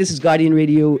to a break. This is Guardian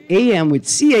Radio AM with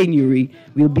C.A. Newry.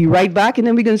 We'll be right back, and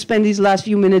then we're going to spend these last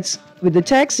few minutes with the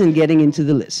text and getting into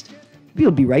the list.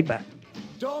 We'll be right back.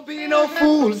 Don't be no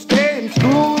fool, stay in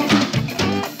school.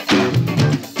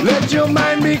 Let your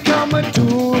mind become a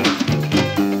tool.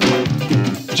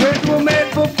 Church were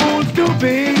made for fools to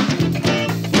be.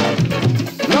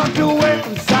 Locked away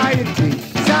from society.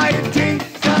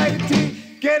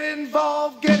 Get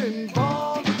involved, get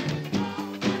involved.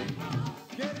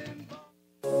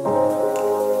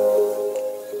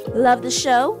 Love the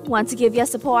show? Want to give your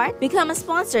support? Become a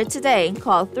sponsor today.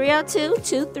 Call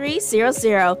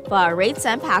 302-2300 for our rates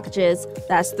and packages.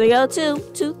 That's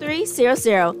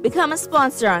 302-2300. Become a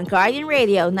sponsor on Guardian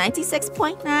Radio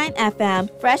 96.9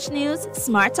 FM. Fresh news,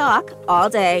 smart talk,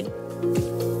 all day.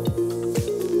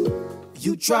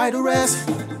 You try to rest,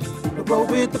 but roll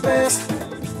with the best.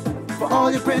 For all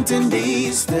your printing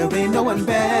needs, there ain't no one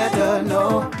better,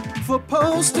 no. For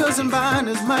posters and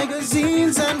banners,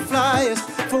 magazines and flyers,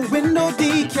 for window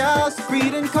decals,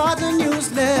 greeting cards and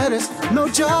newsletters. No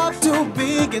job too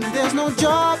big and there's no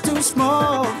job too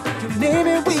small. You name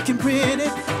it, we can print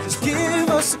it. Just give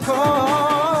us a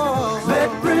call. Let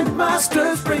Print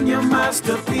Masters bring your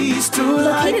masterpiece to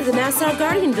life. Located in the Nassau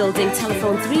Guardian Building,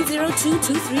 telephone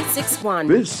 302-2361.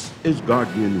 This is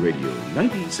Guardian Radio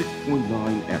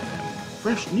 96.9 FM.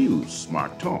 Fresh news,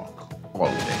 smart talk, all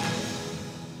day.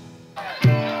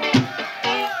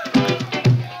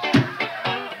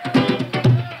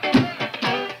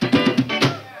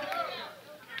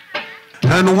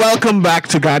 And welcome back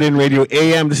to Guardian Radio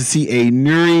AM. This is CA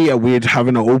Newry. We're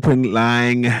having an open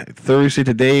line Thursday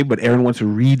today, but Erin wants to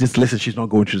read this list and she's not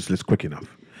going through this list quick enough.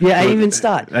 Yeah, I even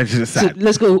start. So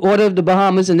let's go order of the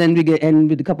Bahamas, and then we get end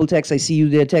with a couple texts. I see you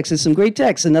there, Texas. Some great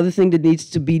texts. Another thing that needs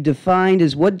to be defined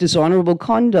is what dishonorable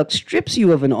conduct strips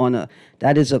you of an honor.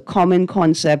 That is a common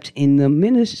concept in the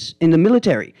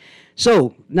military.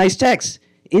 So, nice text.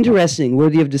 Interesting,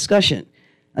 worthy of discussion.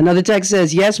 Another text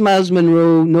says, yes, Miles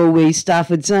Monroe, no way,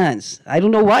 Stafford Sands. I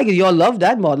don't know why, because y'all love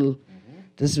that model.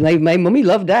 This, my mommy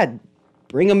loved that.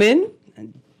 Bring them in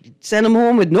and send them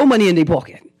home with no money in their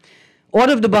pocket.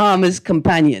 Order of the Bahamas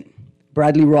Companion,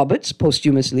 Bradley Roberts,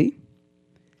 posthumously.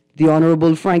 The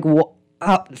Honorable Frank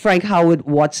Howard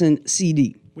Watson,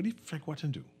 CD. What did Frank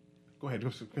Watson do? Go ahead,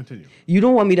 continue. You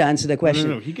don't want me to answer that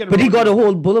question. No. He got a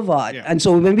whole boulevard. Yeah. And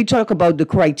so when we talk about the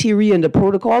criteria and the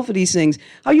protocol for these things,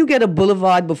 how you get a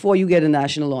boulevard before you get a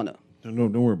national honor? No,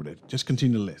 don't worry about it. Just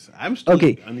continue the list. I'm still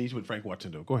uneasy with Frank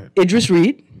Watson, though. Go ahead. Idris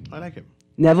Reed. I like him.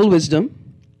 Neville Wisdom.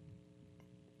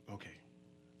 Okay.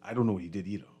 I don't know what he did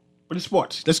either. But it's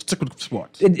sports. Let's stick with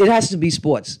sports. It has to be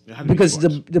sports. Because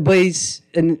the boy's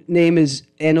name is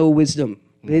N.O. Wisdom.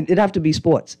 It'd have to be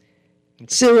sports.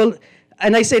 Okay. Cyril,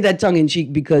 and I say that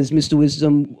tongue-in-cheek because Mr.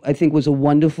 Wisdom, I think, was a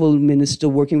wonderful minister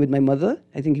working with my mother.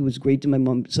 I think he was great to my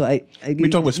mom. So we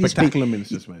talk about spectacular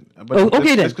ministers, man. But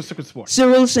okay, then. Let's stick with sports.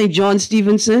 Cyril St. John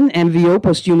Stevenson, MVO,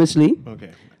 posthumously.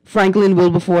 Okay. Franklin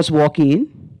Wilberforce Joaquin.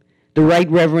 The Right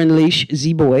Reverend Leish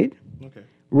Z. Boyd.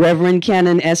 Reverend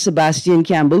Canon S. Sebastian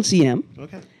Campbell, CM.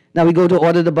 Okay. Now we go to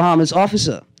Order of the Bahamas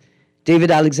Officer. David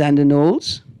Alexander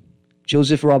Knowles.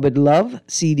 Joseph Robert Love,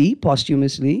 CD,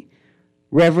 posthumously.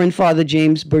 Reverend Father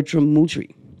James Bertram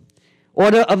Moultrie.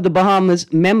 Order of the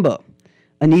Bahamas Member.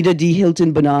 Anita D.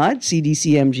 Hilton Bernard,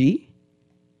 CDCMG.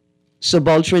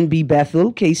 Subaltern B.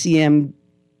 Bethel, KCMG,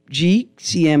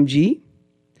 CMG.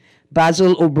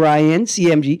 Basil O'Brien,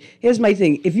 CMG. Here's my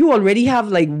thing. If you already have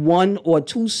like one or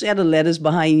two set of letters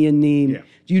behind your name,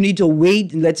 do you need to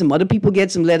wait and let some other people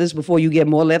get some letters before you get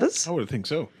more letters? I would think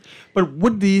so. But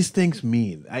what these things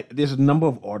mean? There's a number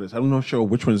of orders. I'm not sure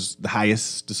which one's the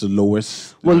highest, this is the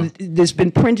lowest. Well, there's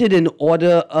been printed in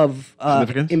order of...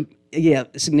 significance?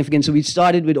 Significance. So we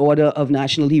started with Order of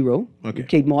National Hero,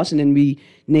 Kate Moss, and then we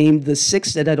named the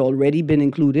 6 that had already been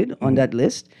included on that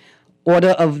list.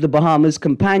 Order of the Bahamas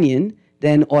Companion,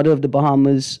 then Order of the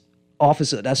Bahamas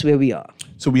Officer. That's where we are.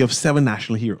 So we have 7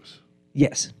 national heroes?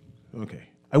 Yes. Okay.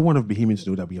 I want our Bahamians to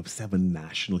know that we have 7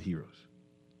 national heroes.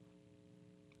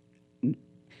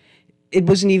 It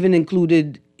wasn't even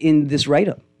included in this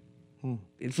write-up.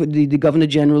 For the Governor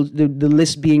General, the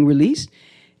list being released,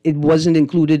 it wasn't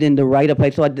included in the write-up.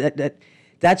 I thought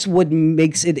that's what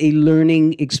makes it a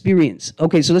learning experience.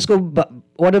 Okay, so let's go.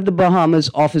 Order of the Bahamas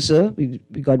Officer. We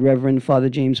got Reverend Father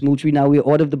James Moultrie. Now we're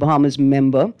Order of the Bahamas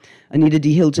Member. Anita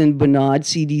D. Hilton Bernard,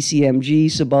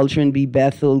 CDCMG. Subaltern B.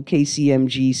 Bethel,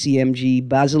 KCMG, CMG.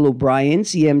 Basil O'Brien,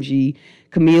 CMG.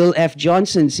 Camille F.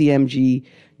 Johnson, CMG.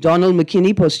 Donald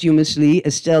McKinney, posthumously.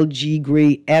 Estelle G.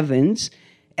 Gray Evans.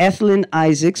 Ethelyn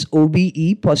Isaacs,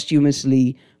 OBE,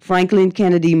 posthumously. Franklin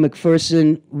Kennedy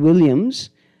McPherson Williams.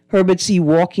 Herbert C.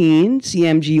 Joaquin,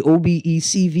 CMG, OBE,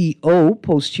 CVO,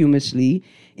 posthumously.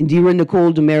 Indira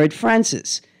Nicole Demerit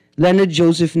Francis. Leonard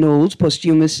Joseph Knowles,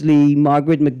 posthumously.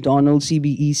 Margaret McDonald,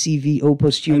 CBE, CVO,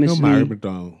 posthumously. I know Margaret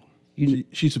McDonald.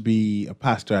 She used to be a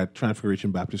pastor at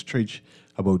Transfiguration Baptist Church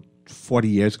about 40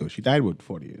 years ago. She died about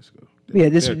 40 years ago. Yeah,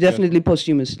 this is definitely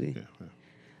posthumously.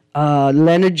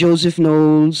 Leonard Joseph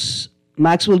Knowles.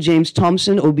 Maxwell James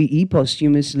Thompson, OBE,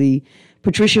 posthumously.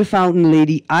 Patricia Fountain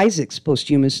Lady Isaacs,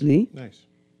 posthumously. Nice.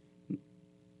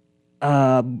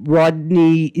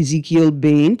 Rodney Ezekiel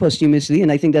Bain posthumously,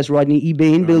 and I think that's Rodney E.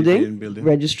 Bain building.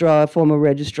 Registrar, former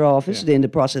registrar office. Yeah. They're in the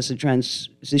process of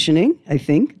transitioning, I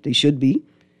think. They should be.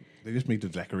 They just make the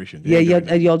declaration.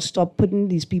 Y'all stop putting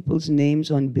these people's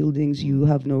names on buildings you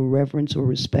have no reverence or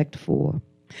respect for.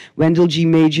 Wendell G.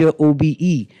 Major,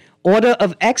 OBE. Order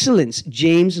of Excellence,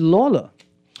 James Lawler.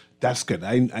 That's good.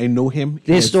 I know him.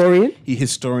 The historian? He's a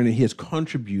historian, and he has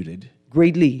contributed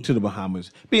greatly to the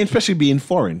Bahamas, especially being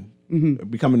foreign,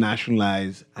 becoming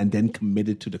nationalized, and then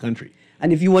committed to the country.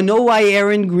 And if you want to know why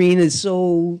Aaron Green is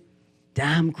so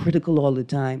damn critical all the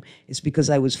time, it's because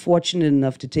I was fortunate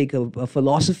enough to take a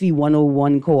Philosophy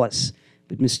 101 course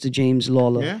with Mr. James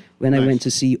Lawler when I went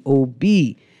to see OB.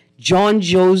 John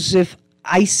Joseph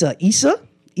Issa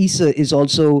is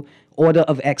also Order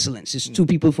of Excellence. It's two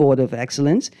people for Order of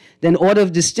Excellence. Then Order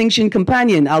of Distinction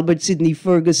Companion, Albert Sidney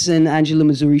Ferguson, Angela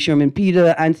Missouri Sherman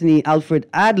Peter, Anthony Alfred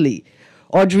Adley.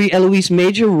 Audrey Eloise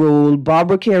Major Roll,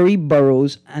 Barbara Carey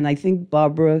Burroughs, and I think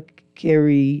Barbara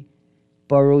Carey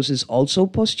Burroughs is also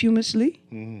posthumously.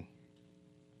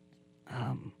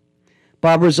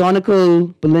 Barbara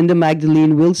Zonical, Belinda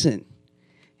Magdalene Wilson.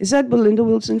 Is that Belinda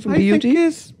Wilson from Beauty? I think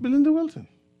it's Belinda Wilson.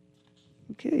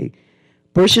 Okay.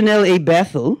 Burchanel A.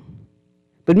 Bethel.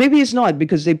 But maybe it's not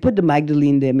because they put the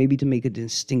Magdalene there maybe to make a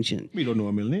distinction. We don't know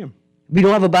a middle name. We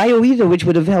don't have a bio either, which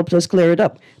would have helped us clear it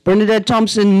up. Bernadette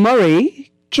Thompson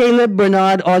Murray, Caleb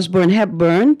Bernard Osborne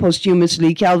Hepburn,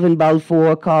 posthumously Calvin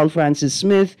Balfour, Carl Francis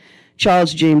Smith,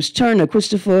 Charles James Turner,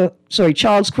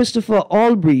 Charles Christopher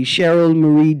Albury, Cheryl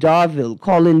Marie Darville,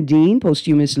 Colin Dean,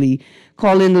 posthumously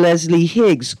Colin Leslie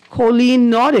Higgs,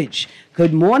 Colleen Nottage.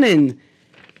 Good morning.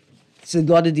 So a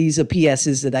lot of these are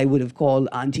PSs that I would have called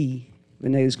Auntie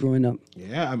when I was growing up.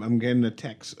 Yeah, I'm getting a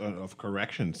text of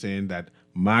correction saying that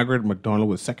Margaret MacDonald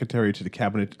was secretary to the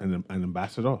cabinet and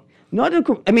ambassador.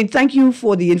 Thank you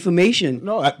for the information.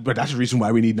 No, but that's the reason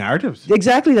why we need narratives.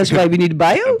 Exactly, that's why we need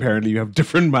bio. Apparently you have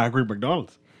different Margaret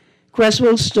MacDonalds.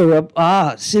 Cresswell Stirrup,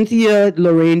 Cynthia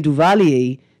Lorraine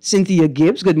Duvalier, Cynthia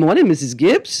Gibbs. Good morning, Mrs.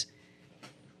 Gibbs.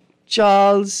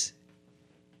 Charles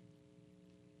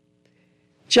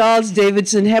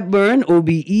Davidson Hepburn,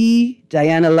 OBE,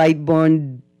 Diana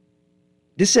Lightborn.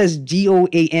 This says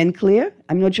Doan Claire.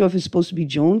 I'm not sure if it's supposed to be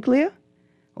Joan Claire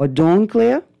or Dawn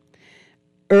Claire.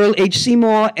 Earl H.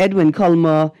 Seymour, Edwin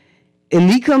Culmer,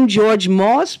 Elikum George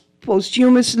Moss,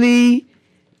 posthumously,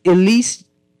 Elise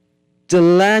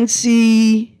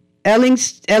Delancey,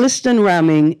 Elliston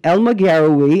Ramming, Elma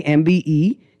Garraway,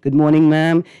 MBE. Good morning,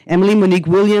 ma'am. Emily Monique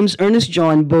Williams, Ernest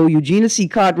John Bow, Eugenia C.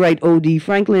 Cartwright, OD,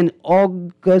 Franklin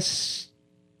Augustus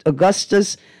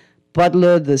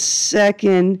Butler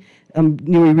II.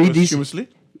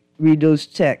 Read those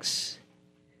texts.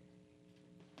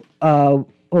 Hold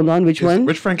on, which one?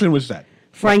 Which Franklin was that?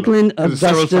 Franklin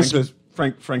Augustus.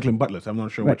 Franklin Butler. I'm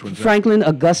not sure which one's Franklin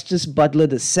Augustus Butler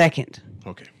II.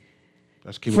 Okay.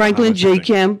 Franklin J.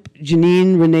 Kemp,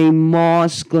 Janine Renee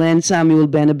Moss, Glenn Samuel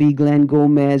Benaby, Glenn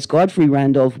Gomez, Godfrey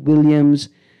Randolph Williams,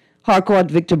 Harcourt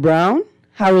Victor Brown,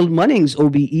 Harold Munnings,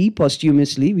 OBE,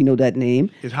 posthumously. We know that name.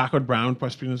 Is Harcourt Brown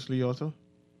posthumously also?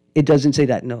 It doesn't say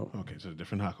that, no. Okay, so a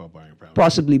different Harcourt Brown.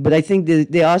 Possibly, but I think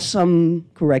there are some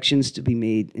corrections to be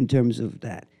made in terms of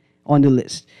that on the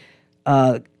list.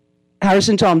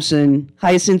 Harrison Thompson,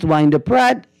 Hyacinth Winder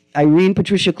Pratt, Irene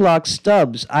Patricia Clark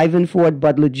Stubbs, Ivan Ford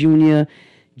Butler Jr.,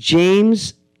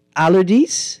 James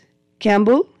Allardyce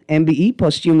Campbell, MBE,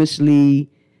 posthumously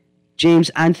James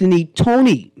Anthony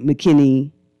Tony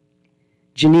McKinney,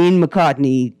 Janine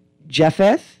McCartney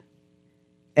Japheth,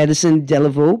 Edison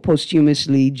Delaveau,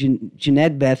 posthumously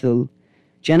Jeanette Bethel,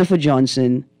 Jennifer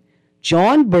Johnson,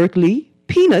 John Berkeley,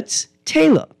 Peanuts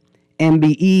Taylor,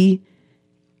 MBE,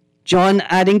 John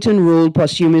Addington Roll,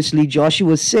 posthumously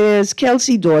Joshua Sayers,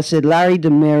 Kelsey Dorset, Larry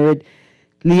Demerit,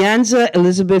 Leanza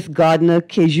Elizabeth Gardner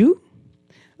Keju,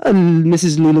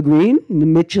 Mrs. Leela Green,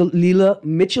 Leela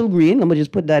Mitchell Green. I'm going to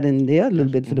just put that in there a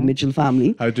little bit for the Mitchell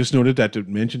family. I just noted that to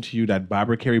mention to you that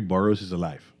Barbara Carey Burroughs is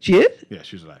alive. She is? Yeah,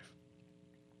 she's alive.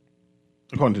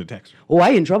 According to the text. Oh, I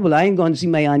in trouble. I ain't going to see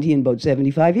my auntie in about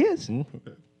 75 years. Okay.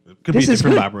 It could be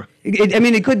different Barbara.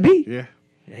 It could be. Yeah.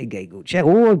 I gotta go check.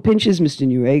 Oh, pinches, Mr.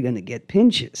 Newry. Gonna get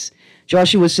pinches.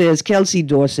 Joshua says, Kelsey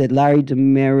Dorset, Larry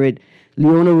Demerit,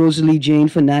 Leona Rosalie Jane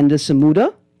Fernanda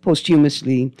Samuda,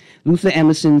 posthumously, Luther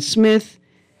Emerson Smith,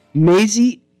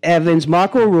 Maisie Evans,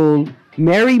 Marco Roll,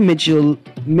 Mary Mitchell,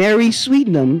 Mary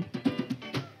Sweetenham,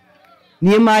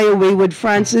 Nehemiah Wayward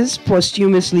Francis,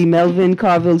 posthumously, Melvin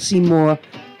Carville Seymour.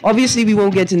 Obviously, we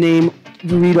won't get to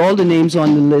read all the names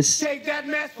on the list.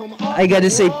 I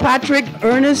gotta say, Patrick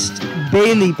Ernest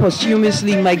Bailey,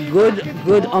 posthumously, my good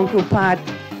Uncle Pat,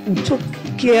 who took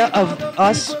care of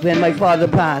us when my father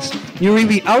passed. Newry,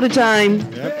 we out of time.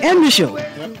 End the show.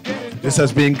 This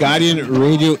has been Guardian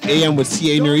Radio AM with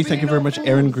CA Newry. Thank you very much,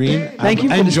 Aaron Green. Thank you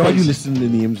for I enjoyed you space. listening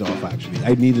the names off, actually.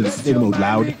 I needed to say them out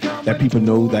loud, that people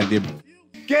know that they...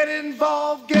 Get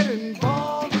involved, get involved.